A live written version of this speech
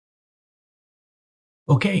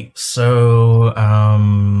Okay, so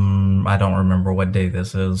I don't remember what day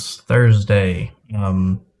this is. Thursday.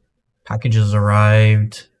 Packages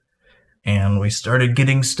arrived and we started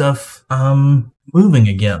getting stuff moving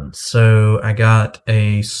again. So I got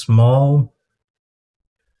a small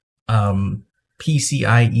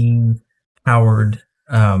PCIe powered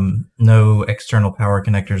no external power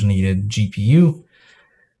connectors needed GPU.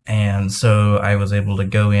 And so I was able to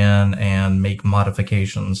go in and make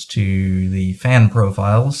modifications to the fan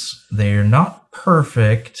profiles. They're not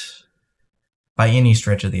perfect by any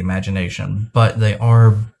stretch of the imagination, but they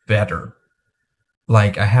are better.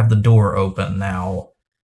 Like, I have the door open now,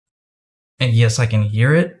 and yes, I can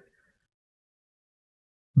hear it,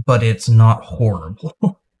 but it's not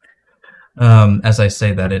horrible. As I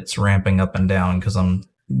say that, it's ramping up and down because I'm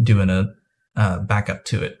doing a backup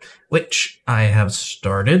to it, which I have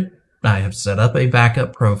started. I have set up a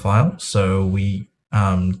backup profile, so we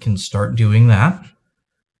can start doing that.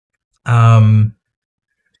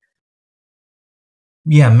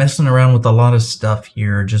 Yeah, messing around with a lot of stuff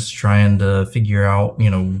here, just trying to figure out,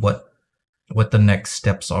 what the next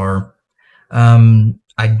steps are.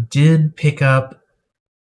 I did pick up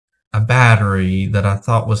a battery that I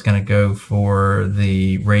thought was going to go for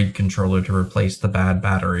the RAID controller to replace the bad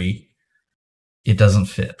battery. It doesn't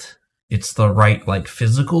fit. It's the right,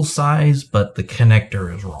 physical size, but the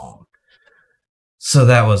connector is wrong. So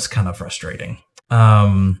that was kind of frustrating.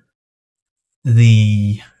 The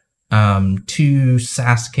two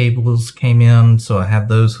SAS cables came in, so I have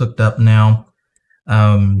those hooked up now.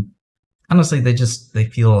 Honestly, they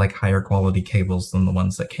feel like higher quality cables than the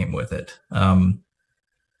ones that came with it.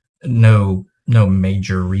 No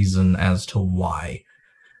major reason as to why.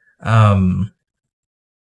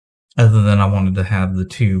 Other than I wanted to have the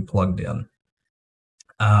two plugged in.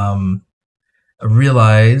 I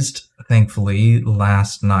realized, thankfully,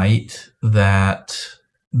 last night that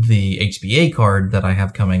the HBA card that I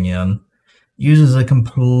have coming in uses a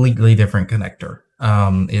completely different connector.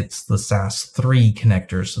 It's the SAS 3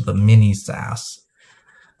 connector, so the mini SAS,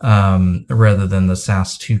 rather than the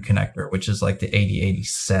SAS 2 connector, which is like the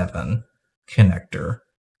 8087 connector.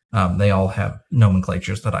 They all have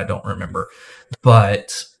nomenclatures that I don't remember,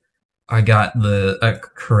 but I got the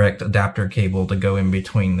correct adapter cable to go in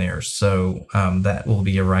between there, so that will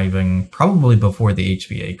be arriving probably before the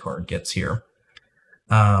HBA card gets here.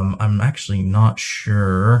 I'm actually not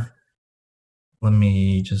sure. Let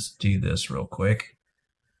me just do this real quick.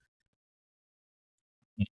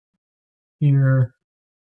 Here.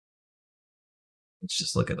 Let's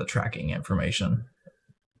just look at the tracking information.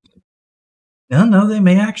 No, they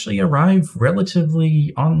may actually arrive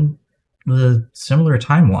relatively on the similar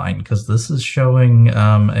timeline, because this is showing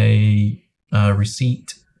a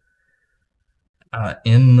receipt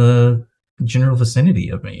in the general vicinity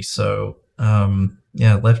of me. So,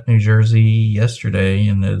 yeah, left New Jersey yesterday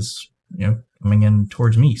and is, coming in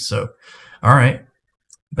towards me. So, all right,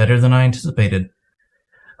 better than I anticipated.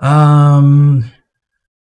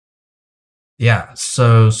 Yeah,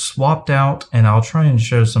 so swapped out, and I'll try and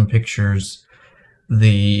show some pictures.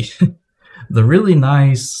 The the really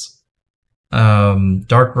nice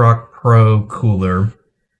Dark Rock Pro cooler,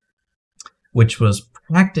 which was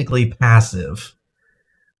practically passive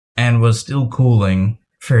and was still cooling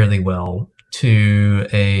fairly well, to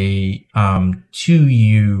a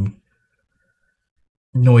 2U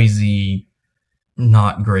noisy,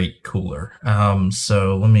 not great cooler.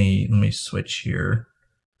 So let me switch here,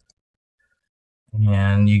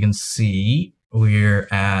 and you can see we're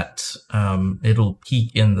at it'll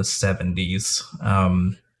peak in the 70s.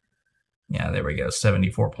 Yeah, there we go,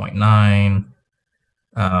 74.9.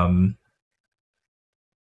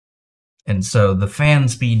 And so the fan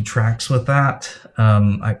speed tracks with that.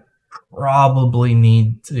 I probably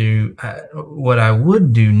need to, what I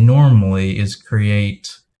would do normally is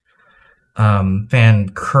create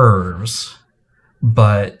fan curves,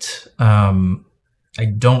 but I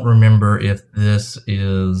don't remember if this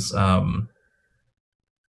is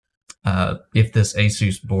if this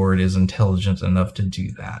Asus board is intelligent enough to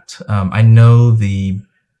do that. I know the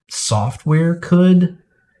software could,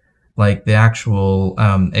 like the actual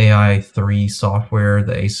AI3 software,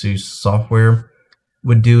 the Asus software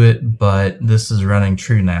would do it, but this is running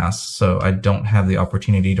truenas, so I don't have the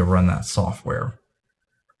opportunity to run that software.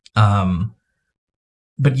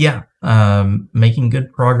 But yeah, making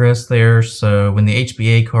good progress there. So when the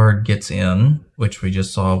HBA card gets in, which we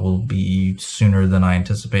just saw will be sooner than I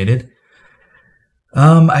anticipated,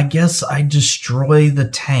 I guess I destroy the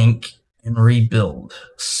tank and rebuild.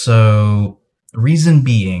 So reason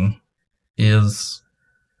being is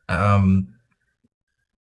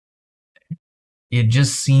it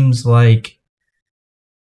just seems like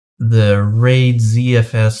the RAID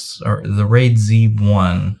ZFS or the RAID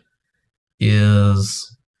Z1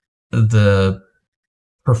 is the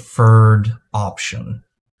preferred option.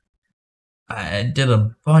 I did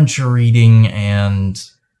a bunch of reading, and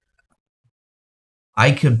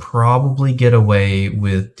I could probably get away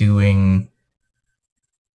with doing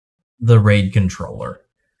the RAID controller.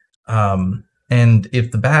 And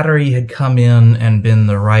if the battery had come in and been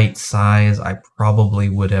the right size, I probably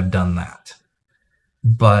would have done that.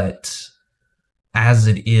 But as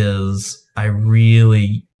it is, I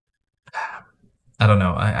don't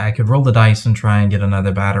know. I could roll the dice and try and get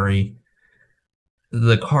another battery.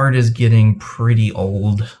 The card is getting pretty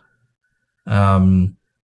old. And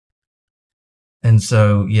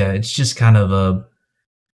so, yeah, it's just kind of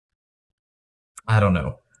I don't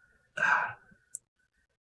know.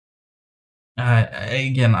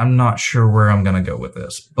 Again, I'm not sure where I'm going to go with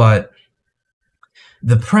this, but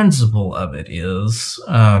the principle of it is,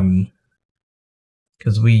 because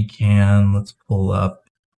let's pull up.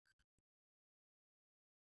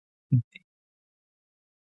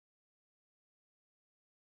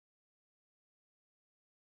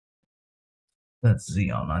 That's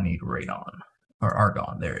Xeon. I need Radon. Or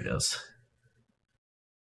Argon. There it is.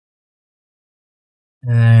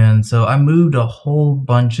 And so I moved a whole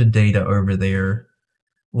bunch of data over there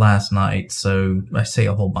last night. So I say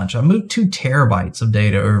a whole bunch. I moved 2 terabytes of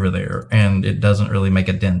data over there, and it doesn't really make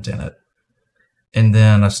a dent in it. And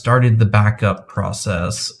then I started the backup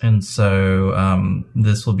process. And so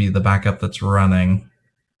this will be the backup that's running.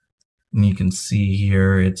 And you can see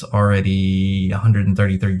here it's already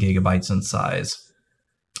 133 gigabytes in size.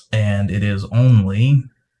 And it is only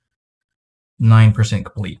 9%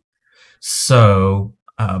 complete. So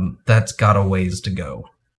that's got a ways to go.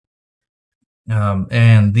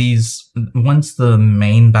 And these, once the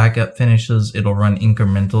main backup finishes, it'll run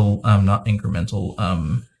incremental, not incremental,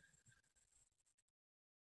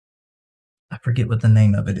 I forget what the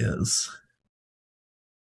name of it is.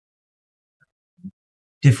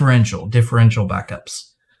 Differential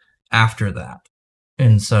backups after that.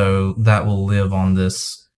 And so that will live on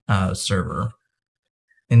this server.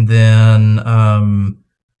 And then,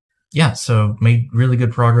 yeah, so made really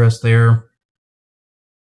good progress there.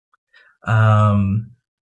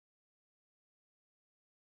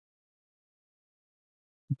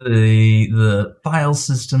 The file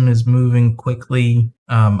system is moving quickly.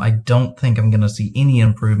 I don't think I'm going to see any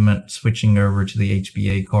improvement switching over to the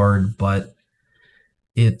HBA card, but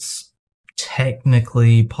it's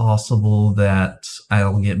technically possible that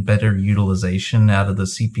I'll get better utilization out of the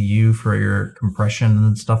CPU for your compression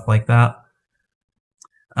and stuff like that.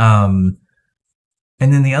 And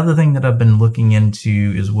then the other thing that I've been looking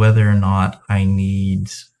into is whether or not I need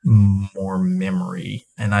more memory.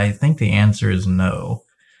 And I think the answer is no.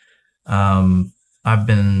 I've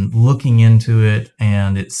been looking into it,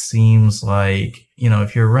 and it seems like,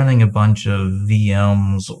 if you're running a bunch of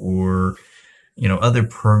VMs or, other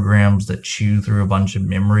programs that chew through a bunch of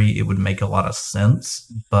memory, it would make a lot of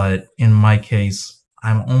sense. But in my case,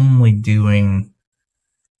 I'm only doing,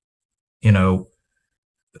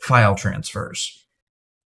 file transfers.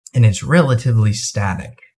 And it's relatively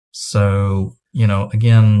static. So,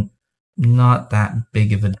 again, not that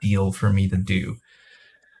big of a deal for me to do.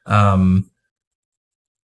 So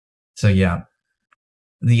yeah.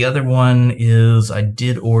 The other one is I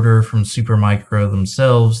did order from Supermicro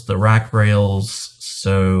themselves the rack rails.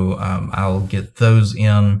 So I'll get those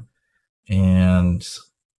in and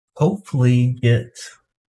hopefully get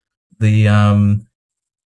the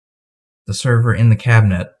server in the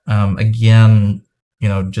cabinet. Again,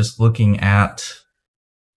 just looking at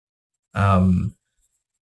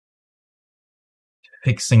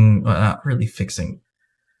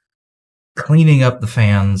cleaning up the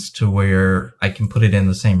fans to where I can put it in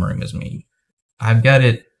the same room as me. I've got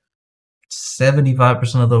it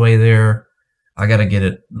 75% of the way there. I got to get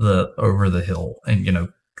it over the hill and,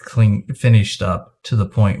 finished up to the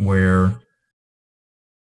point where,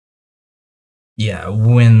 yeah,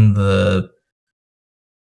 when the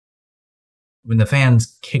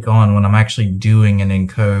fans kick on, when I'm actually doing an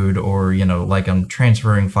encode or, like I'm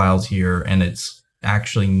transferring files here and it's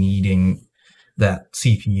actually needing that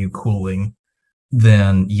CPU cooling,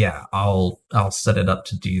 then yeah, I'll set it up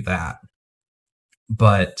to do that.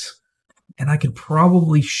 And I could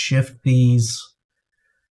probably shift these,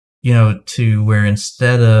 to where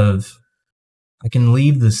instead of, I can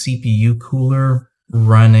leave the CPU cooler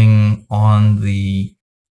running on the,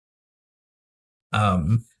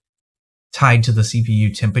 tied to the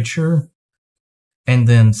CPU temperature, and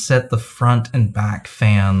then set the front and back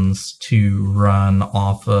fans to run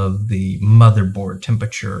off of the motherboard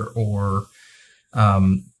temperature or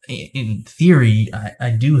in theory, I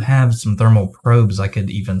do have some thermal probes I could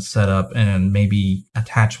even set up and maybe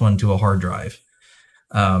attach one to a hard drive.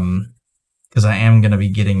 Because I am going to be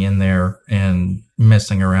getting in there and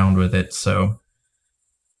messing around with it. So,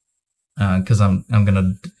 because I'm going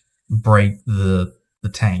to break the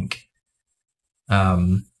tank.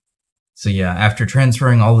 So yeah, after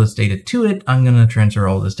transferring all this data to it, I'm going to transfer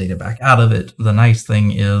all this data back out of it. The nice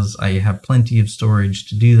thing is I have plenty of storage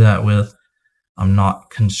to do that with. I'm not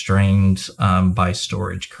constrained by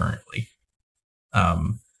storage currently.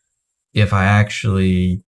 If I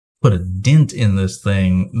actually put a dent in this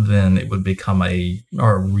thing, then it would become a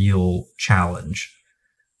real challenge.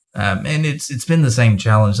 And it's been the same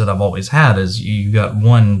challenge that I've always had, is you got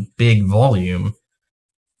one big volume,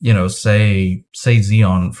 you know, say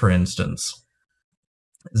Xeon, for instance.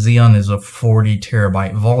 Xeon is a 40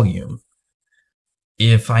 terabyte volume.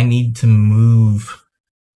 If I need to move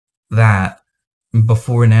that,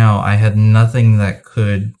 before now, I had nothing that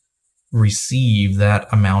could receive that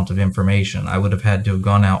amount of information. I would have had to have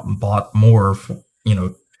gone out and bought more,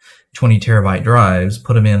 20 terabyte drives,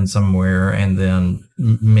 put them in somewhere, and then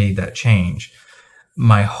made that change.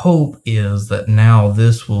 My hope is that now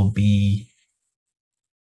this will be,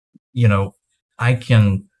 I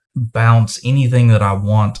can bounce anything that I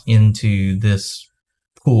want into this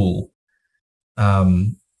pool.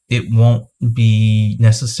 It won't be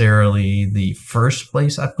necessarily the first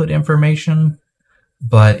place I put information,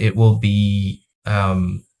 but it will be, a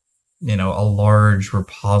large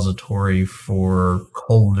repository for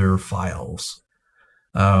colder files.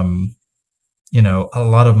 A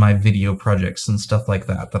lot of my video projects and stuff like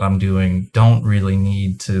that I'm doing don't really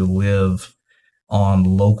need to live on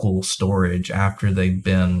local storage after they've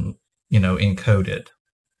been, encoded.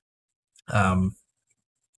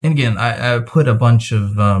 And again, I put a bunch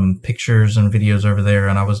of pictures and videos over there,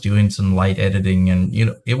 and I was doing some light editing, and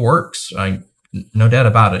it works. No doubt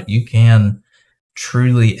about it. You can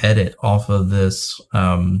truly edit off of this,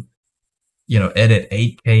 edit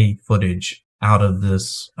 8K footage out of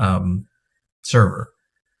this server,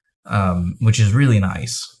 which is really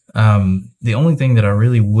nice. The only thing that I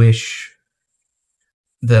really wish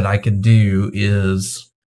that I could do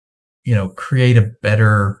is, create a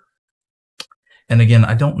better. And again,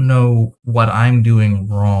 I don't know what I'm doing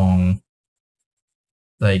wrong.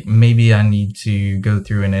 Like, maybe I need to go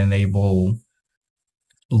through and enable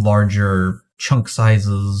larger chunk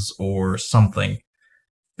sizes or something,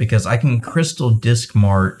 because I can crystal disk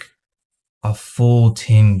mark a full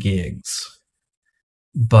 10 gigs.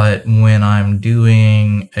 But when I'm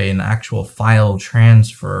doing an actual file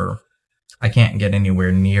transfer, I can't get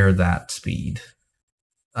anywhere near that speed.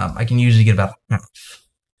 I can usually get about half.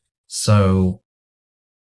 So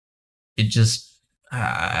it just,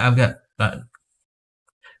 I've got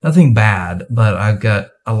nothing bad, but I've got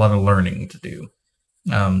a lot of learning to do.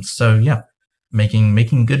 So yeah,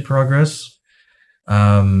 making good progress.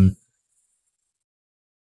 I'm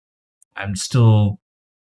still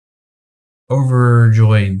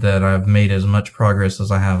overjoyed that I've made as much progress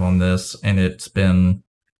as I have on this, and it's been,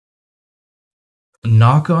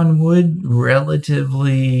 knock on wood,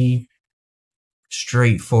 relatively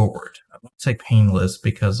straightforward. I won't say painless,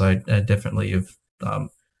 because I definitely have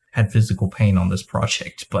had physical pain on this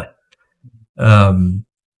project, but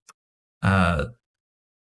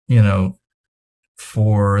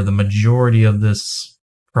for the majority of this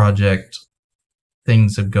project,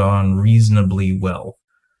 things have gone reasonably well.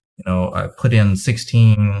 I put in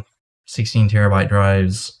 16 terabyte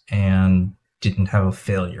drives and didn't have a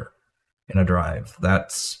failure in a drive.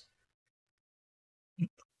 That's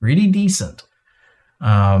pretty decent.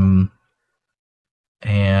 And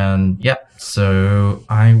yeah, so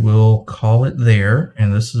I will call it there.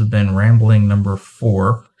 And this has been rambling number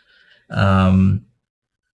 4. And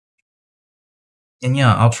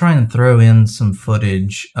yeah, I'll try and throw in some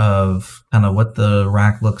footage of kind of what the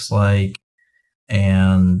rack looks like,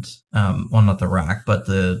 and well, not the rack, but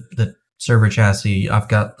the server chassis. I've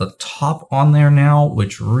got the top on there now,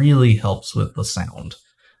 which really helps with the sound.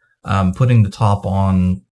 Putting the top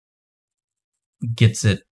on gets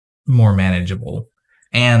it more manageable,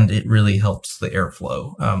 and it really helps the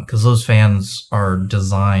airflow, because those fans are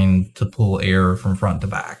designed to pull air from front to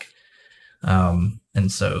back.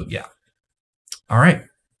 And so yeah. All right,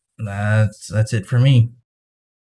 that's it for me.